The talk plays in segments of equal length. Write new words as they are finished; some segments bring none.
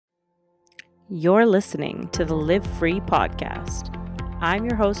You're listening to the Live Free podcast. I'm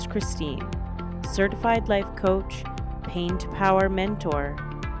your host, Christine, certified life coach, pain to power mentor,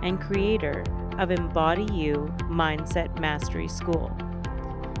 and creator of Embody You Mindset Mastery School.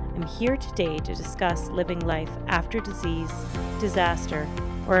 I'm here today to discuss living life after disease, disaster,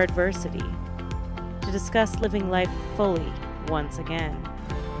 or adversity, to discuss living life fully once again,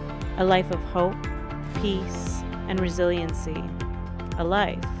 a life of hope, peace, and resiliency, a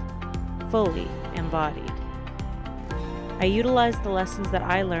life fully embodied. I utilize the lessons that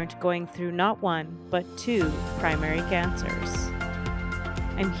I learned going through not one, but two primary cancers.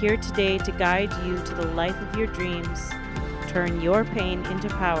 I'm here today to guide you to the life of your dreams, turn your pain into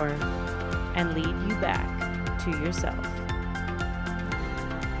power, and lead you back to yourself.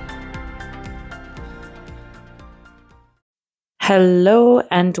 Hello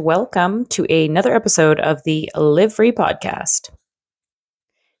and welcome to another episode of the Live Free podcast.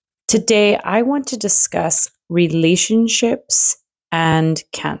 Today, I want to discuss relationships and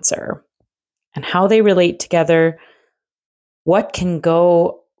cancer and how they relate together, what can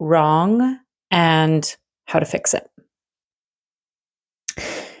go wrong, and how to fix it.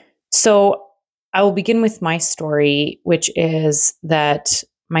 So I will begin with my story, which is that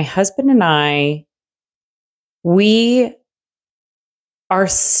my husband and I, we are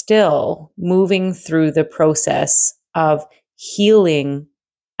still moving through the process of healing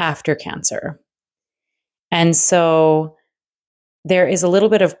after cancer. And so there is a little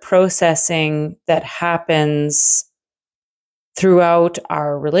bit of processing that happens throughout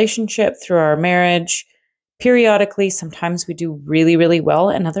our relationship, through our marriage. Periodically, sometimes we do really, really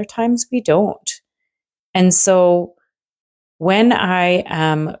well, and other times we don't. And so when I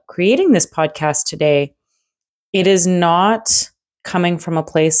am creating this podcast today, it is not coming from a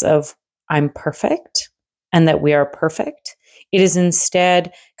place of I'm perfect and that we are perfect. It is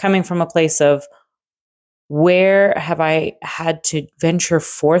instead coming from a place of where have I had to venture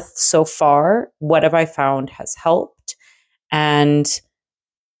forth so far? What have I found has helped? And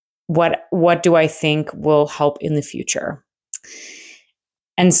what do I think will help in the future?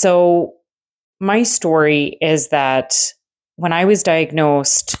 And so my story is that when I was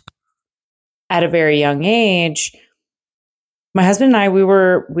diagnosed at a very young age, my husband and I, we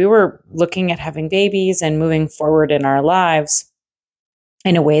were looking at having babies and moving forward in our lives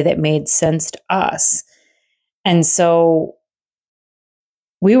in a way that made sense to us. And so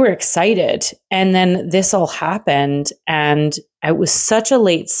we were excited. And then this all happened, and it was such a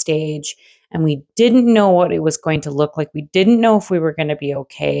late stage, and we didn't know what it was going to look like. We didn't know if we were going to be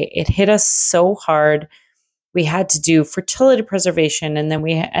okay. It hit us so hard. We had to do fertility preservation, and then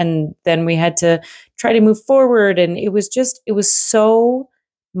we had to try to move forward. And it was so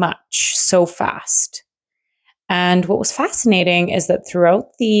much, so fast. And what was fascinating is that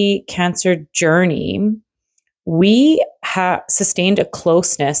throughout the cancer journey, we sustained a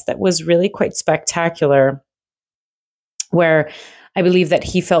closeness that was really quite spectacular, where I believe that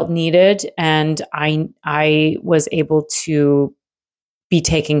he felt needed and I was able to be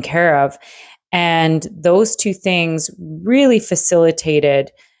taken care of. And those two things really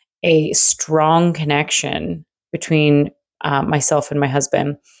facilitated a strong connection between myself and my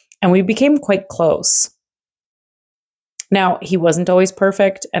husband. And we became quite close. Now, he wasn't always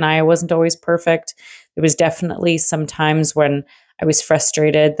perfect, and I wasn't always perfect. There was definitely some times when I was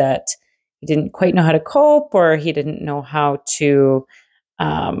frustrated that he didn't quite know how to cope, or he didn't know how to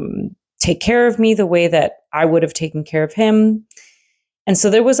take care of me the way that I would have taken care of him. And so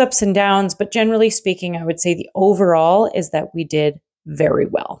there was ups and downs, but generally speaking, I would say the overall is that we did very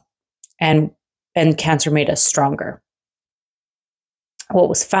well, and cancer made us stronger. What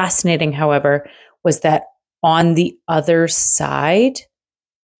was fascinating, however, was that on the other side,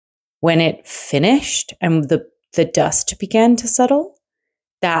 when it finished and the dust began to settle,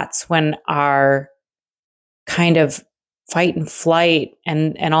 that's when our kind of fight and flight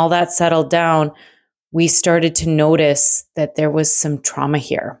and all that settled down. We started to notice that there was some trauma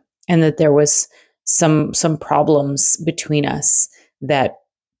here, and that there was some problems between us that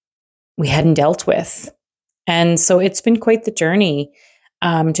we hadn't dealt with. And so it's been quite the journey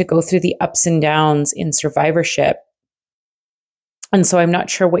to go through the ups and downs in survivorship. And so I'm not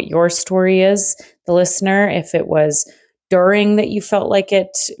sure what your story is, the listener, if it was during that you felt like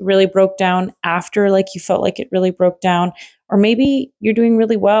it really broke down, after like you felt like it really broke down, or maybe you're doing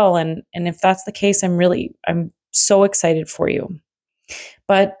really well. And if that's the case, I'm so excited for you.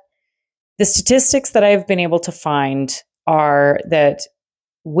 But the statistics that I've been able to find are that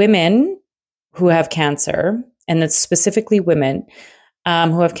women who have cancer, and that's specifically women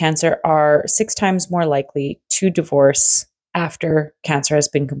who have cancer, are 6 times more likely to divorce after cancer has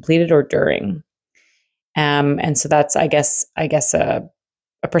been completed or during. And so that's, I guess, a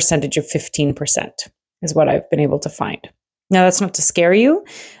percentage of 15% is what I've been able to find. Now, that's not to scare you.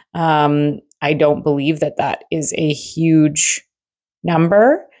 I don't believe that that is a huge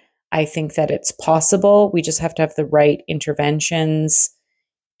number. I think that it's possible. We just have to have the right interventions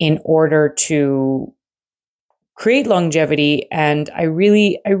in order to create longevity. And I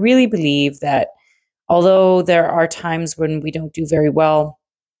really believe that although there are times when we don't do very well,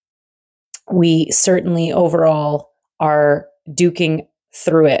 we certainly overall are duking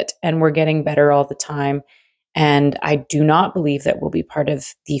through it and we're getting better all the time. And I do not believe that we'll be part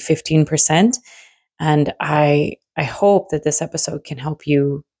of the 15%. And I hope that this episode can help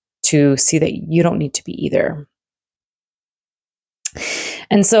you to see that you don't need to be either.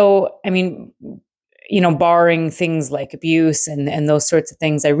 And so, I mean, barring things like abuse and those sorts of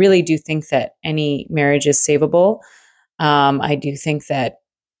things, I really do think that any marriage is savable. I do think that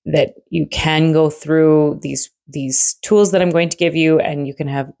you can go through these tools that I'm going to give you, and you can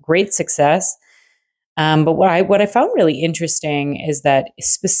have great success. But what I found really interesting is that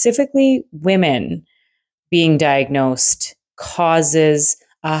specifically women being diagnosed causes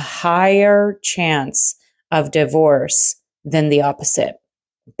a higher chance of divorce than the opposite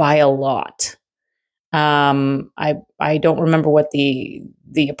by a lot. I don't remember what the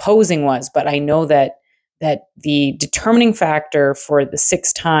opposing was, but I know that the determining factor for the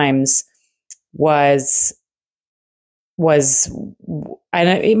 6 times was and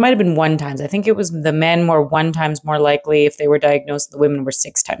it might have been 1 times. I think it was the men were 1 times more likely if they were diagnosed. The women were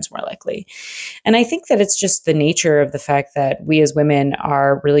 6 times more likely. And I think that it's just the nature of the fact that we as women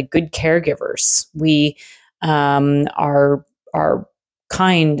are really good caregivers. We are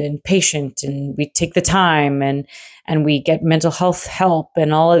kind and patient, and we take the time, and we get mental health help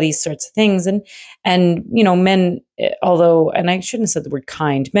and all of these sorts of things. And men, although, and I shouldn't have said the word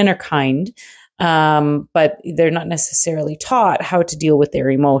kind, men are kind, but they're not necessarily taught how to deal with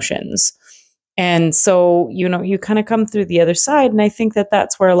their emotions. And so, you kind of come through the other side. And I think that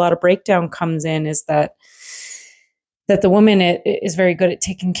that's where a lot of breakdown comes in, is that the woman is very good at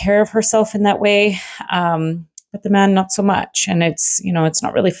taking care of herself in that way. But the man, not so much. And it's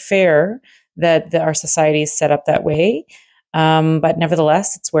not really fair that our society is set up that way. But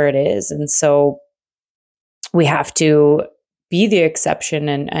nevertheless, it's where it is. And so we have to be the exception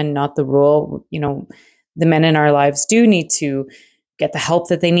and not the rule. The men in our lives do need to get the help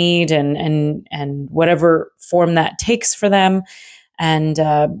that they need, and whatever form that takes for them, and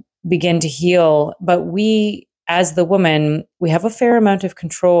begin to heal. But we, as the woman, we have a fair amount of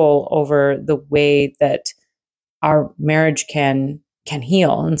control over the way that our marriage can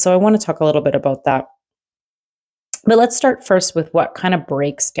heal. And so I want to talk a little bit about that. But let's start first with what kind of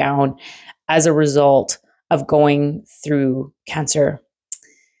breaks down as a result of going through cancer.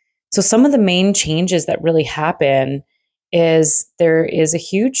 So some of the main changes that really happen is there is a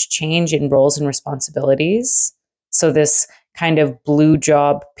huge change in roles and responsibilities. So this kind of blue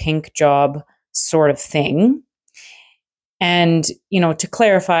job, pink job sort of thing. And, to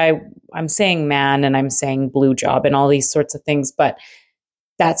clarify, I'm saying man and I'm saying blue job and all these sorts of things, but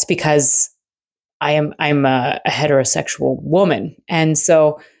that's because I'm a heterosexual woman. And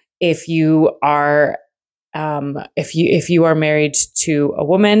so if you are if you are married to a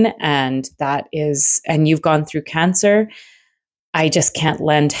woman and you've gone through cancer, I just can't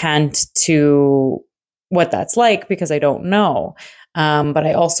lend hand to what that's like because I don't know. But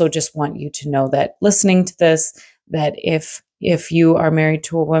I also just want you to know that listening to this, that if you are married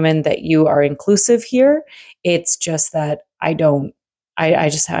to a woman, that you are inclusive here. It's just that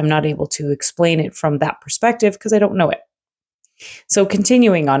I'm not able to explain it from that perspective because I don't know it. So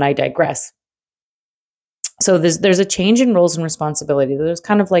continuing on, I digress. So there's a change in roles and responsibility. There's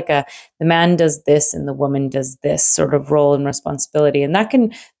kind of like the man does this and the woman does this sort of role and responsibility. And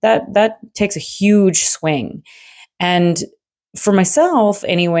that takes a huge swing. And for myself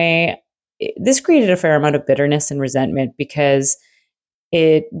anyway, this created a fair amount of bitterness and resentment because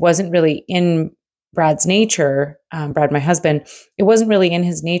it wasn't really in Brad's nature, Brad, my husband, it wasn't really in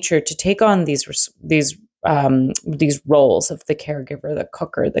his nature to take on these roles of the caregiver, the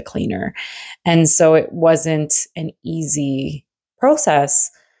cooker, the cleaner. And so it wasn't an easy process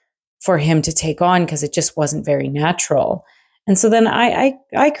for him to take on because it just wasn't very natural. And so then I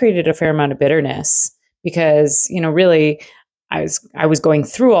created a fair amount of bitterness because, really I was going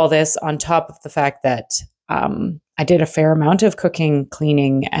through all this on top of the fact that I did a fair amount of cooking,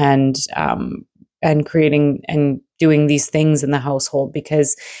 cleaning, and creating and doing these things in the household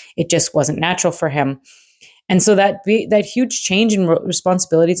because it just wasn't natural for him. And so that huge change in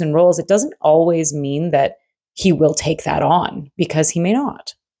responsibilities and roles, it doesn't always mean that he will take that on, because he may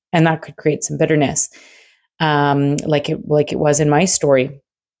not. And that could create some bitterness, like it was in my story.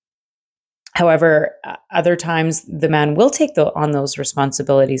 However, other times the man will take on those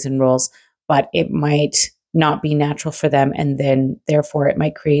responsibilities and roles, but it might not be natural for them. And then therefore it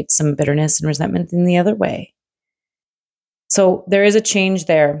might create some bitterness and resentment in the other way. So there is a change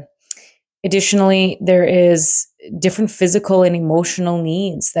there. Additionally, there is different physical and emotional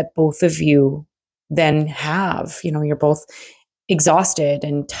needs that both of you then have. You're both exhausted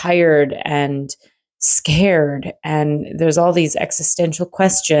and tired and scared, and there's all these existential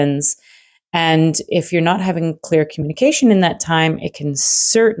questions. And if you're not having clear communication in that time, it can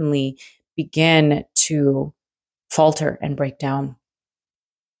certainly begin to falter and break down.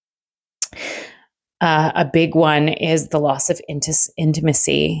 A big one is the loss of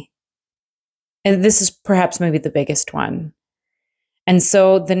intimacy. And this is perhaps maybe the biggest one. And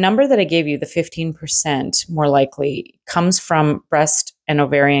so the number that I gave you, the 15% more likely, comes from breast and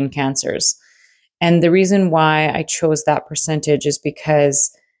ovarian cancers. And the reason why I chose that percentage is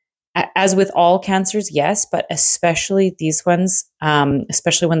because, as with all cancers, yes, but especially these ones,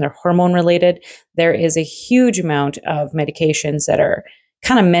 especially when they're hormone related, there is a huge amount of medications that are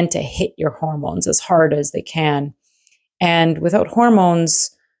kind of meant to hit your hormones as hard as they can. And without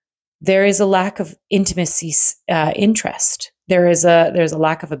hormones, there is a lack of intimacy, interest. There's a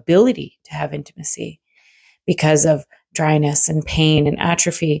lack of ability to have intimacy because of dryness and pain and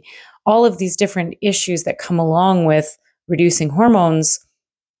atrophy. All of these different issues that come along with reducing hormones,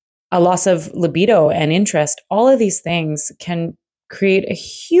 a loss of libido and interest, all of these things can create a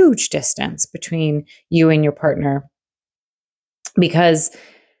huge distance between you and your partner, because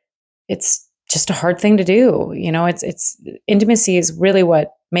it's just a hard thing to do. It's intimacy is really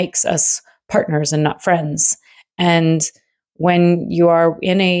what makes us partners and not friends. And when you are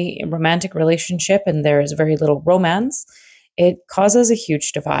in a romantic relationship and there is very little romance, it causes a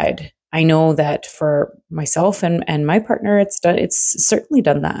huge divide. I know that for myself and my partner, it's certainly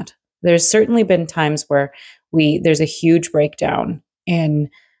done that. There's certainly been times where there's a huge breakdown in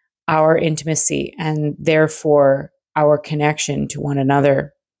our intimacy and therefore our connection to one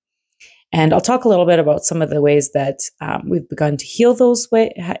another. And I'll talk a little bit about some of the ways that we've begun to heal those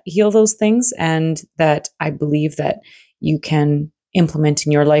things, and that I believe that you can implement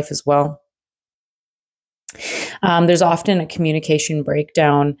in your life as well. There's often a communication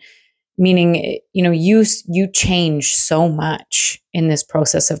breakdown, meaning you change so much in this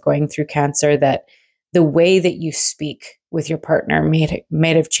process of going through cancer that the way that you speak with your partner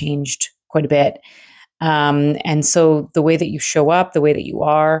may have changed quite a bit. And so the way that you show up, the way that you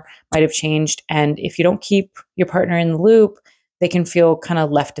are, might have changed. And if you don't keep your partner in the loop, they can feel kind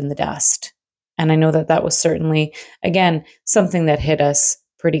of left in the dust. And I know that was certainly, again, something that hit us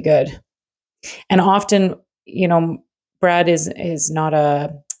pretty good. And often, Brad is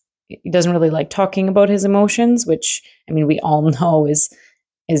not he doesn't really like talking about his emotions, which, I mean, we all know is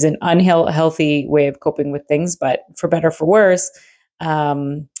an unhealthy way of coping with things. But for better or for worse,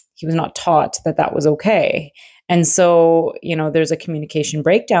 he was not taught that was okay. And so, there's a communication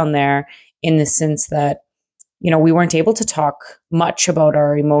breakdown there, in the sense that, we weren't able to talk much about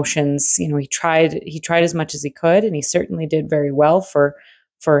our emotions. He tried as much as he could, and he certainly did very well for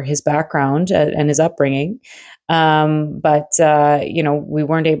his background and his upbringing. But we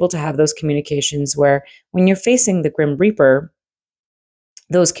weren't able to have those communications where, when you're facing the Grim Reaper,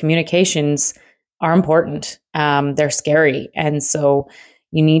 those communications are important. They're scary. And so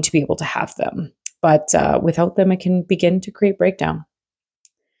you need to be able to have them. But without them, it can begin to create breakdown.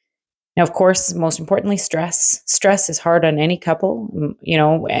 Now, of course, most importantly, stress. Stress is hard on any couple.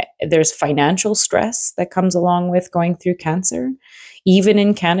 There's financial stress that comes along with going through cancer. Even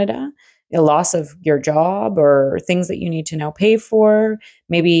in Canada, a loss of your job or things that you need to now pay for.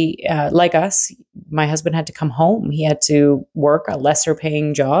 Maybe like us, my husband had to come home. He had to work a lesser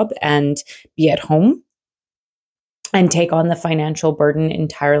paying job and be at home and take on the financial burden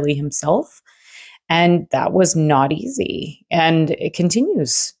entirely himself. And that was not easy. And it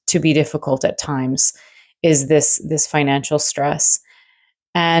continues to be difficult at times, is this financial stress.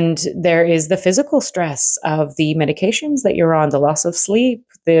 And there is the physical stress of the medications that you're on, the loss of sleep,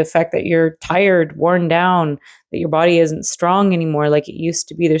 the fact that you're tired, worn down, that your body isn't strong anymore like it used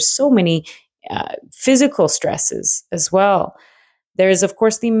to be. There's so many physical stresses as well. There's, of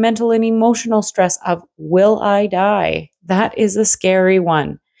course, the mental and emotional stress of, will I die? That is a scary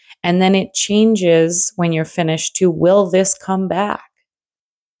one. And then it changes when you're finished to, will this come back?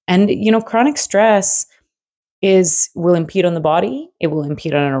 And, chronic stress will impede on the body. It will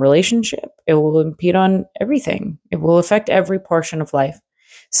impede on a relationship. It will impede on everything. It will affect every portion of life.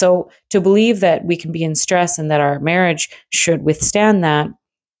 So to believe that we can be in stress and that our marriage should withstand that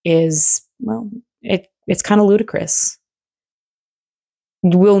is, well, it's kind of ludicrous.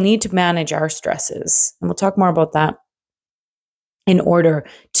 We'll need to manage our stresses, and we'll talk more about that, in order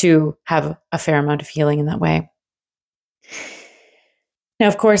to have a fair amount of healing in that way. Now,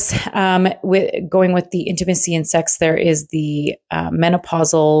 of course, with the intimacy and sex, there is the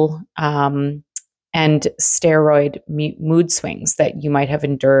menopausal and steroid mood swings that you might have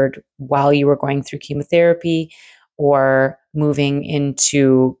endured while you were going through chemotherapy or moving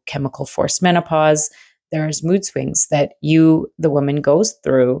into chemical forced menopause. There's mood swings that the woman, goes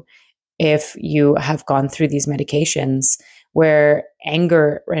through if you have gone through these medications, where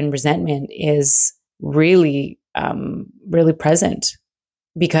anger and resentment is really, really present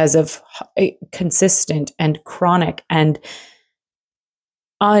because of consistent and chronic and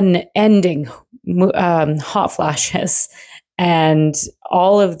unending hot flashes and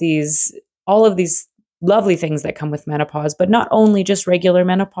all of these lovely things that come with menopause, but not only just regular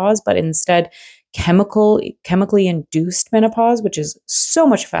menopause, but instead chemically induced menopause, which is so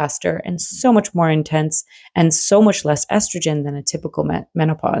much faster and so much more intense and so much less estrogen than a typical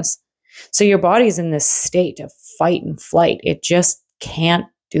menopause. So your body's in this state of fight and flight. It just can't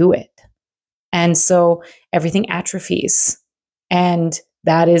do it. And so everything atrophies. And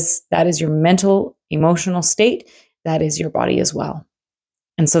that is your mental, emotional state. That is your body as well.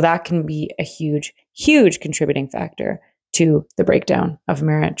 And so that can be a huge, huge contributing factor to the breakdown of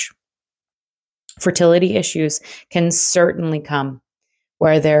marriage. Fertility issues can certainly come,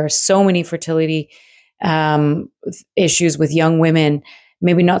 where there are so many fertility issues with young women,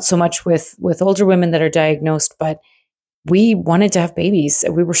 maybe not so much with older women that are diagnosed, but we wanted to have babies.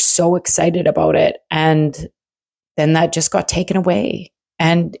 We were so excited about it. And then that just got taken away.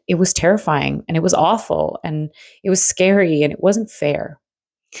 And it was terrifying, and it was awful, and it was scary, and it wasn't fair.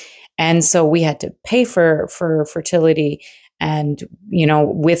 And so we had to pay for fertility. And,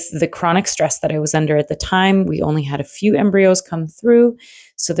 with the chronic stress that I was under at the time, we only had a few embryos come through.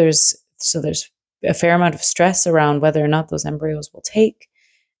 So there's a fair amount of stress around whether or not those embryos will take.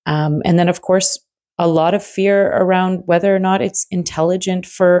 And then, of course, a lot of fear around whether or not it's intelligent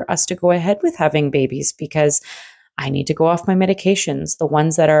for us to go ahead with having babies, because I need to go off my medications, the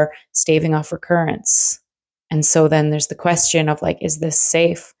ones that are staving off recurrence. And so then there's the question of, like, is this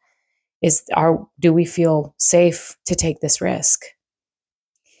safe? Do we feel safe to take this risk?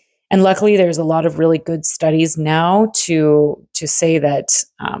 And luckily, there's a lot of really good studies now to say that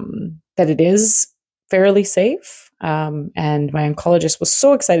it is fairly safe. And my oncologist was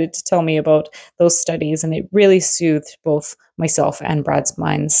so excited to tell me about those studies, and it really soothed both myself and Brad's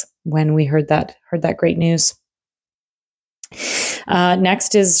minds when we heard that great news.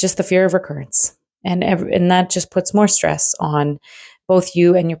 Next is just the fear of recurrence, and that just puts more stress on both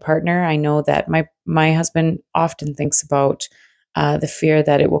you and your partner. I know that my husband often thinks about the fear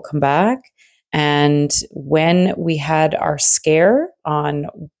that it will come back. And when we had our scare on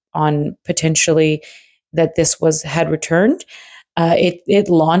potentially that this had returned, it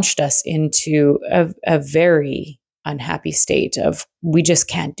launched us into a very unhappy state of, we just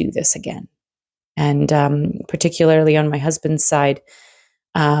can't do this again. And particularly on my husband's side,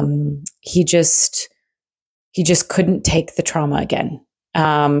 he just couldn't take the trauma again.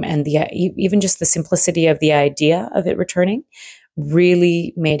 And even just the simplicity of the idea of it returning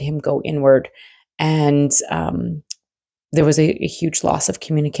really made him go inward. And there was a huge loss of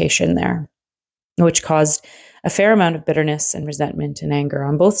communication there, which caused a fair amount of bitterness and resentment and anger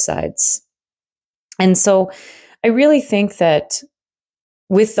on both sides. And so I really think that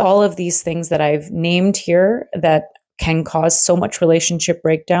with all of these things that I've named here that can cause so much relationship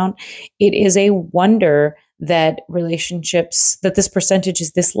breakdown, it is a wonder that this percentage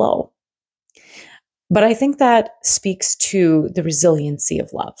is this low. But I think that speaks to the resiliency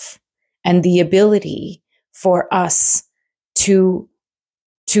of love and the ability for us to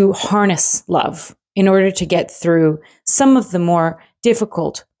harness love in order to get through some of the more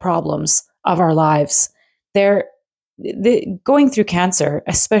difficult problems of our lives. Going through cancer,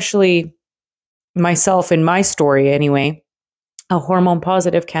 especially myself in my story anyway, a hormone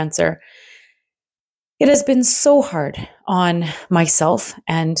positive cancer, it has been so hard on myself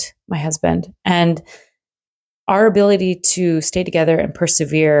and my husband, and our ability to stay together and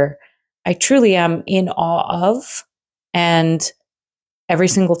persevere, I truly am in awe of. And every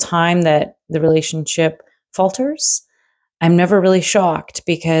single time that the relationship falters, I'm never really shocked,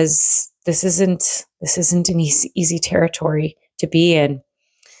 because this isn't an easy territory to be in.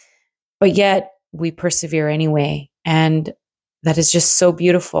 But yet we persevere anyway. And that is just so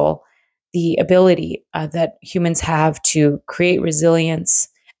beautiful. The ability that humans have to create resilience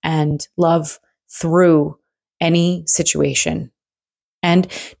and love through any situation. And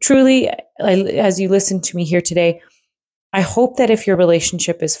truly, as you listen to me here today, I hope that if your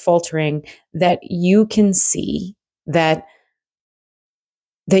relationship is faltering, that you can see that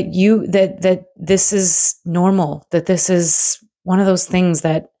that this is normal, that this is one of those things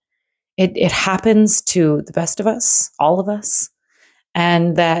that it happens to the best of us, all of us,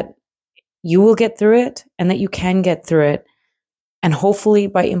 and that you will get through it and that you can get through it. And hopefully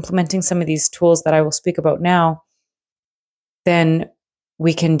by implementing some of these tools that I will speak about now, then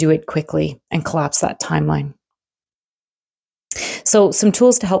we can do it quickly and collapse that timeline. So some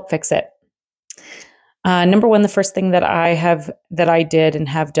tools to help fix it. Number one, the first thing that I did and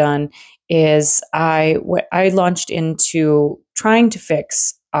have done is I launched into trying to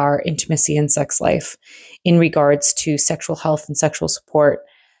fix our intimacy and sex life in regards to sexual health and sexual support.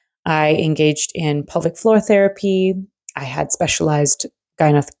 I engaged in pelvic floor therapy. I had specialized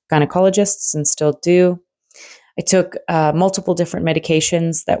gynecologists and still do. I took multiple different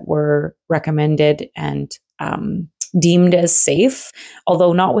medications that were recommended and deemed as safe,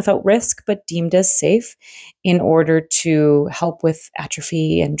 although not without risk, but deemed as safe in order to help with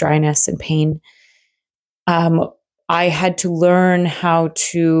atrophy and dryness and pain. I had to learn how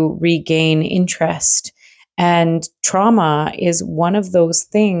to regain interest. And trauma is one of those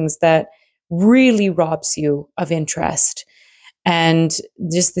things that really robs you of interest. And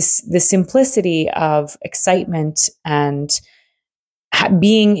just the simplicity of excitement and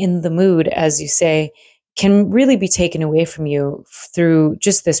being in the mood, as you say, can really be taken away from you through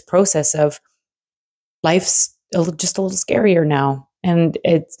just this process of life's just a little scarier now. And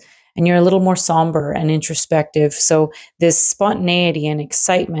you're a little more somber and introspective. So this spontaneity and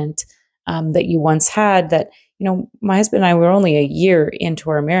excitement that you once had, that, my husband and I were only a year into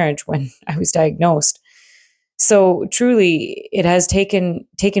our marriage when I was diagnosed. So truly, it has taken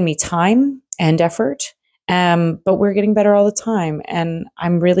me time and effort, but we're getting better all the time. And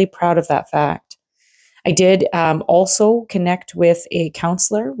I'm really proud of that fact. I did also connect with a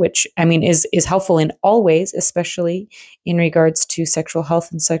counselor, which is helpful in all ways, especially in regards to sexual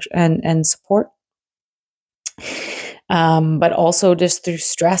health and support. But also just through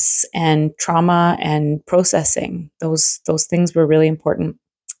stress and trauma and processing, those things were really important.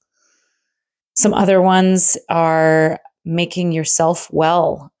 Some other ones are making yourself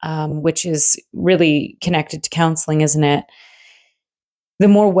well, which is really connected to counseling, isn't it? The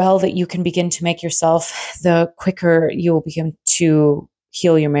more well that you can begin to make yourself, the quicker you will begin to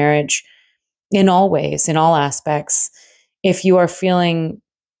heal your marriage in all ways, in all aspects. If you are feeling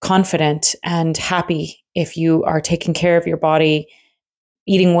confident and happy, if you are taking care of your body,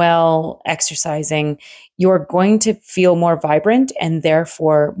 eating well, exercising, you're going to feel more vibrant and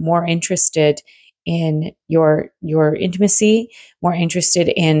therefore more interested in your intimacy, more interested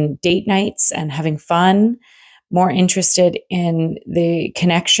in date nights and having fun, more interested in the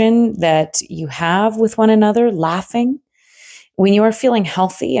connection that you have with one another, laughing. When you are feeling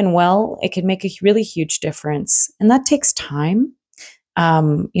healthy and well, it can make a really huge difference. And that takes time.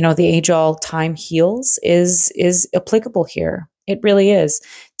 The age-old time heals is applicable here. It really is.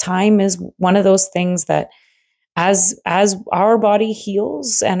 Time is one of those things that as our body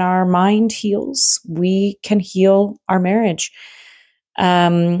heals and our mind heals, we can heal our marriage.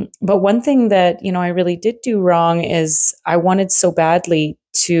 But one thing that, I really did do wrong is I wanted so badly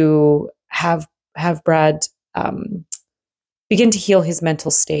to have Brad begin to heal his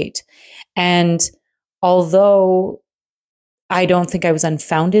mental state. And although I don't think I was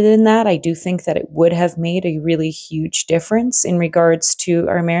unfounded in that, I do think that it would have made a really huge difference in regards to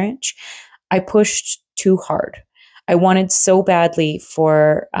our marriage. I pushed too hard. I wanted so badly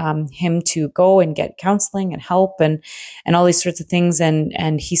for him to go and get counseling and help and all these sorts of things. And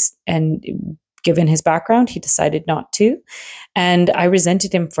given his background, he decided not to. And I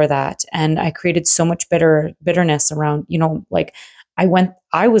resented him for that. And I created so much bitterness around,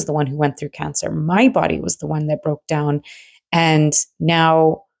 I was the one who went through cancer. My body was the one that broke down. And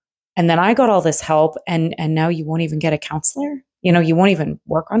then I got all this help and now you won't even get a counselor. You won't even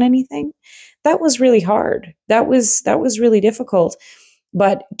work on anything. That was really hard. That was really difficult.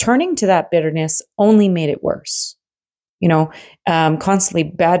 But turning to that bitterness only made it worse. Constantly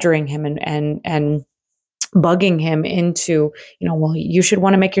badgering him and bugging him into, well, you should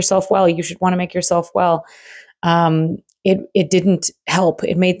want to make yourself well. You should want to make yourself well. It didn't help.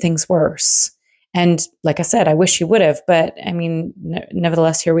 It made things worse. And like I said, I wish he would have, but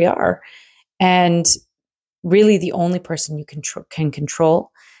nevertheless, here we are. And really the only person you can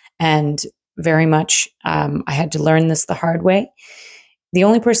control, and very much, I had to learn this the hard way. The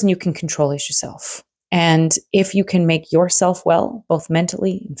only person you can control is yourself. And if you can make yourself well, both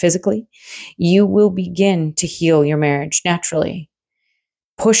mentally and physically, you will begin to heal your marriage naturally.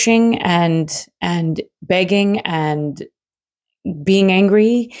 Pushing and begging and being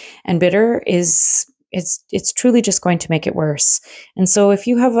angry and bitter is it's truly just going to make it worse. And so if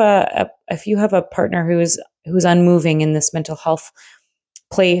you have if you have a partner who's unmoving in this mental health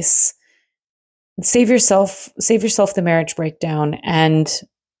place, save yourself the marriage breakdown and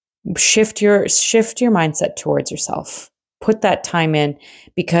shift your mindset towards yourself. Put that time in,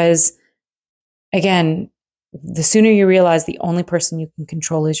 because again, the sooner you realize the only person you can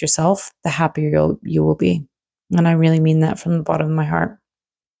control is yourself, the happier you will be. And I really mean that from the bottom of my heart.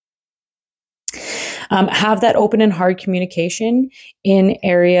 Have that open and hard communication in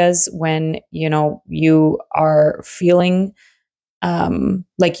areas when you are feeling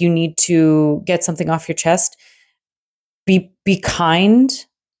like you need to get something off your chest. Be kind.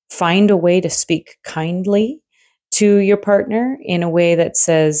 Find a way to speak kindly to your partner in a way that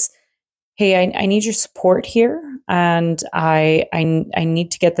says, "Hey, I need your support here, and I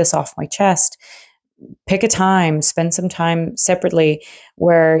need to get this off my chest." Pick a time, spend some time separately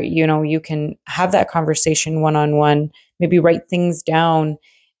where you can have that conversation one-on-one. Maybe write things down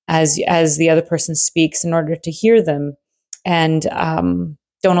as the other person speaks in order to hear them, and don't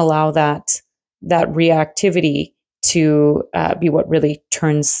allow that reactivity to be what really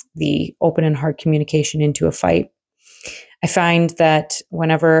turns the open and hard communication into a fight. I find that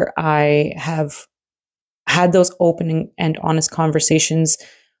whenever I have had those open and honest conversations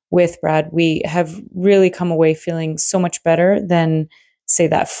with Brad, we have really come away feeling so much better than, say,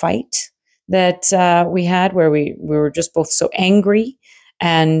 that fight that we had, where we were just both so angry,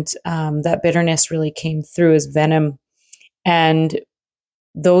 and that bitterness really came through as venom. And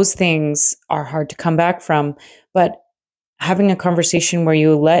those things are hard to come back from. But having a conversation where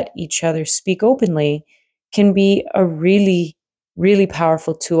you let each other speak openly can be a really, really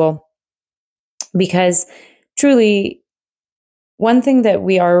powerful tool. Because truly, one thing that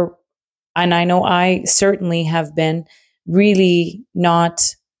we are, and I know I certainly have been really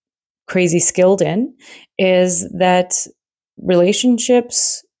not crazy skilled in, is that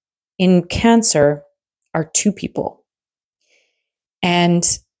relationships in cancer are two people. And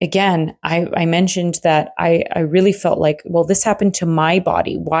again, I mentioned that I really felt like, well, this happened to my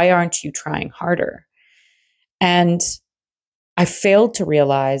body. Why aren't you trying harder? And I failed to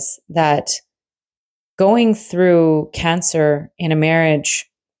realize that going through cancer in a marriage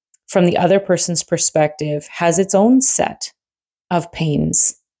from the other person's perspective has its own set of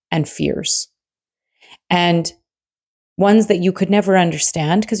pains and fears, and ones that you could never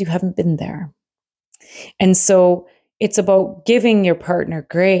understand because you haven't been there. And so it's about giving your partner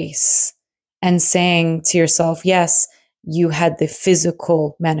grace and saying to yourself, yes, you had the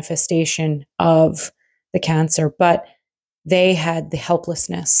physical manifestation of the cancer, but they had the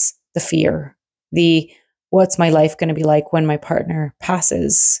helplessness, the fear, the what's my life going to be like when my partner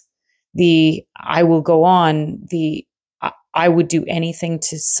passes, the I will go on, the I would do anything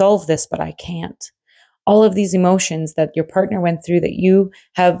to solve this, but I can't. All of these emotions that your partner went through that you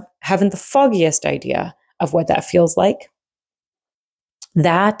haven't the foggiest idea of what that feels like,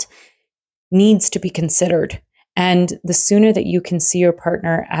 that needs to be considered. And the sooner that you can see your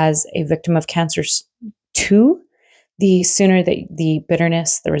partner as a victim of cancer too, the sooner that the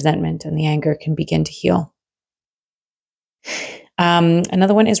bitterness, the resentment, and the anger can begin to heal.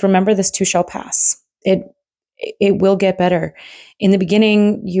 Another one is, remember, this too shall pass. It will get better. In the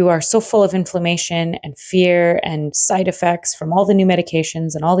beginning, you are so full of inflammation and fear and side effects from all the new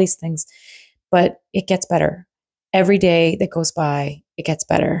medications and all these things, but it gets better. Every day that goes by, it gets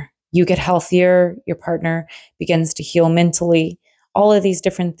better. You get healthier, your partner begins to heal mentally. All of these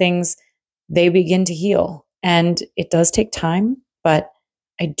different things, they begin to heal. And it does take time, but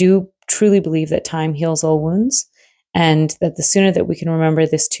I do truly believe that time heals all wounds, and that the sooner that we can remember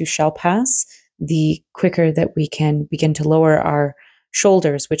this too shall pass, the quicker that we can begin to lower our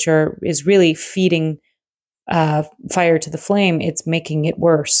shoulders, which is really feeding fire to the flame. It's making it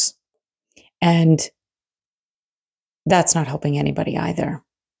worse. And that's not helping anybody either,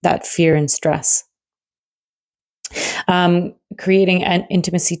 that fear and stress. Creating an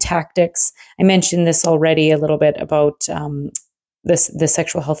intimacy tactics. I mentioned this already a little bit about the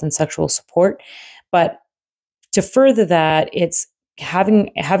sexual health and sexual support, but to further that, it's having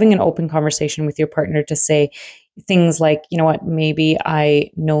an open conversation with your partner to say things like, you know what, maybe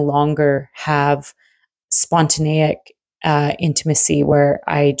I no longer have spontaneous intimacy where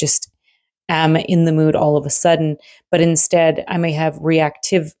I just am in the mood all of a sudden, but instead I may have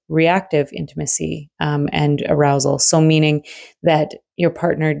reactive intimacy and arousal. So meaning that your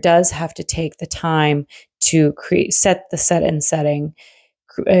partner does have to take the time to set and setting,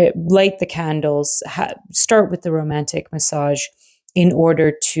 light the candles, start with the romantic massage in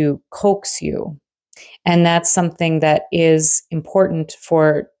order to coax you. And that's something that is important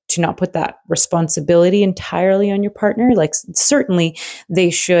to not put that responsibility entirely on your partner. Like certainly they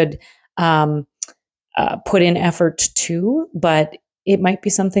should put in effort too, but it might be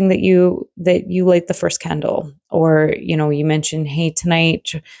something that you light the first candle, or you mentioned, hey,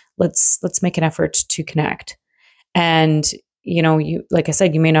 tonight let's make an effort to connect. And you, like I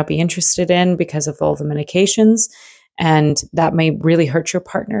said, you may not be interested in because of all the medications, and that may really hurt your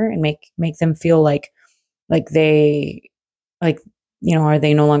partner and make them feel like they like are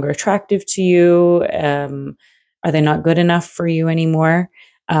they no longer attractive to you? Are they not good enough for you anymore?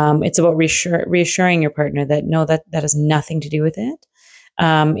 It's about reassuring your partner that no, that has nothing to do with it.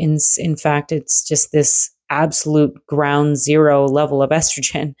 In fact, it's just this absolute ground zero level of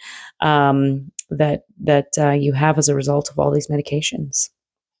estrogen that you have as a result of all these medications.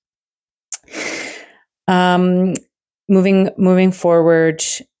 Moving forward,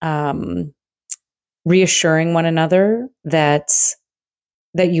 reassuring one another that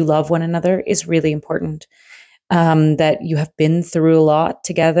you love one another is really important. That you have been through a lot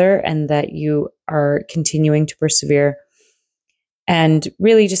together and that you are continuing to persevere. And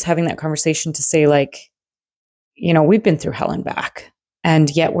really just having that conversation to say, like, we've been through hell and back, and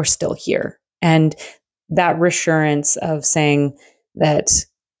yet we're still here. And that reassurance of saying that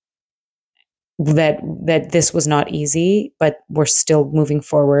this was not easy, but we're still moving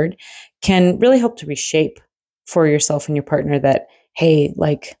forward, can really help to reshape for yourself and your partner that, hey,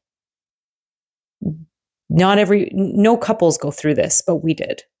 like, no couples go through this, but we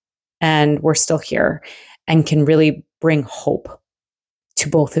did. And we're still here, and can really bring hope to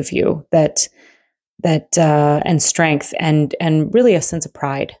both of you, that and strength, and really a sense of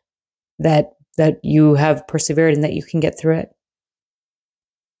pride that you have persevered and that you can get through it.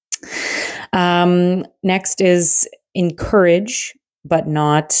 Next is encourage, but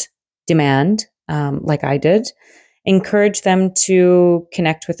not demand, like I did. Encourage them to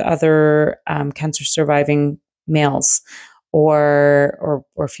connect with other cancer surviving males or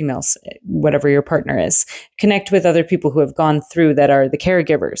females, whatever your partner is. Connect with other people who have gone through, that are the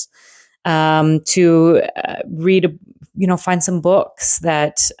caregivers. To read, find some books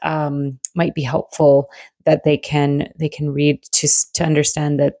that might be helpful, that they can read to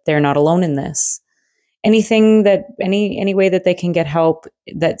understand that they're not alone in this. Anything that any way that they can get help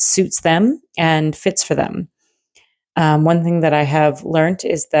that suits them and fits for them. One thing that I have learned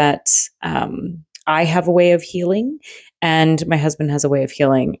is that I have a way of healing, and my husband has a way of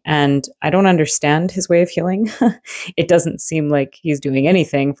healing, and I don't understand his way of healing. It doesn't seem like he's doing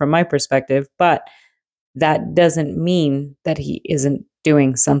anything from my perspective, but that doesn't mean that he isn't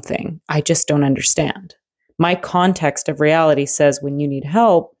doing something. I just don't understand. My context of reality says when you need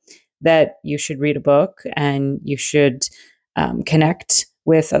help, that you should read a book, and you should connect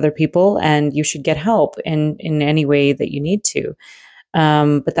with other people, and you should get help in any way that you need to.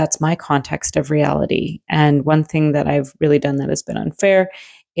 But that's my context of reality. And one thing that I've really done that has been unfair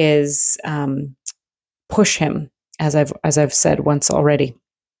is push him, as I've said once already.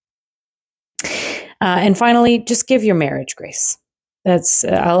 And finally, just give your marriage grace.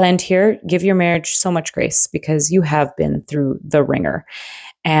 I'll end here. Give your marriage so much grace, because you have been through the ringer.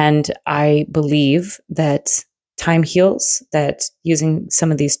 And I believe that time heals, that using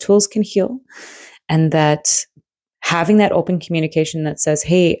some of these tools can heal, and that having that open communication that says,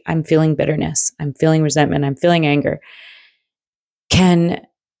 hey, I'm feeling bitterness, I'm feeling resentment, I'm feeling anger, can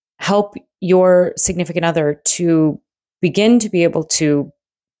help your significant other to begin to be able to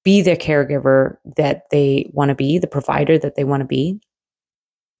be the caregiver that they want to be, the provider that they want to be.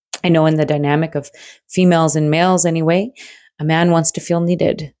 I know in the dynamic of females and males anyway, a man wants to feel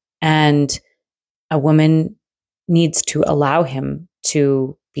needed, and a woman needs to allow him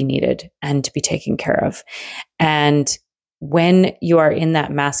to be needed and to be taken care of. And when you are in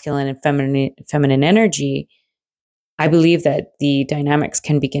that masculine and feminine energy, I believe that the dynamics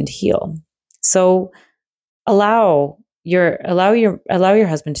can begin to heal. So allow your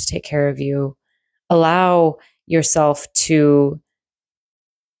husband to take care of you. Allow yourself to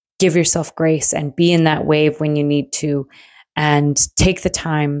give yourself grace and be in that wave when you need to, and take the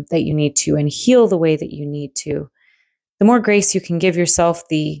time that you need to, and heal the way that you need to. The more grace you can give yourself,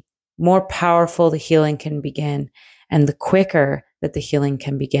 the more powerful the healing can begin, and the quicker that the healing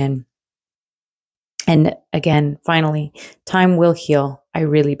can begin. And again, finally, time will heal. I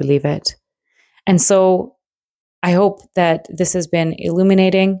really believe it. And so I hope that this has been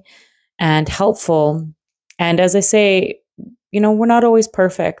illuminating and helpful. And as I say, we're not always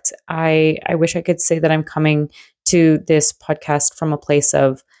perfect. I wish I could say that I'm coming to this podcast from a place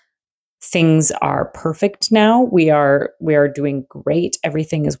of things are perfect now. We are doing great.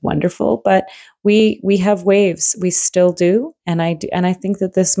 Everything is wonderful, but we have waves. We still do, and I think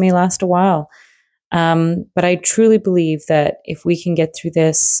that this may last a while. But I truly believe that if we can get through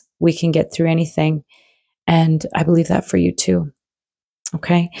this, we can get through anything, and I believe that for you too.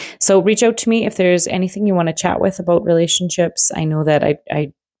 Okay. So reach out to me if there's anything you want to chat with about relationships. I know that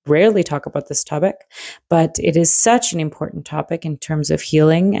I rarely talk about this topic, but it is such an important topic in terms of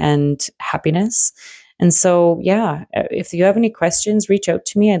healing and happiness. And so, yeah, if you have any questions, reach out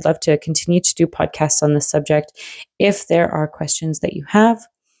to me. I'd love to continue to do podcasts on this subject if there are questions that you have.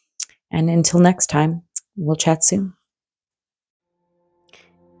 And until next time, we'll chat soon.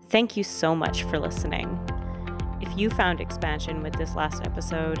 Thank you so much for listening. If you found expansion with this last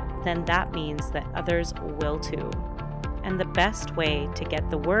episode, then that means that others will too. And the best way to get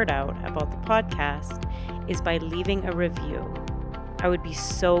the word out about the podcast is by leaving a review. I would be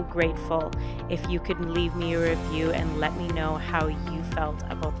so grateful if you could leave me a review and let me know how you felt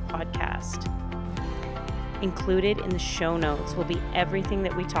about the podcast. Included in the show notes will be everything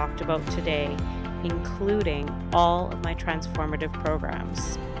that we talked about today, including all of my transformative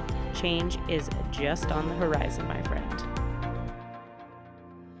programs. Change is just on the horizon, my friend.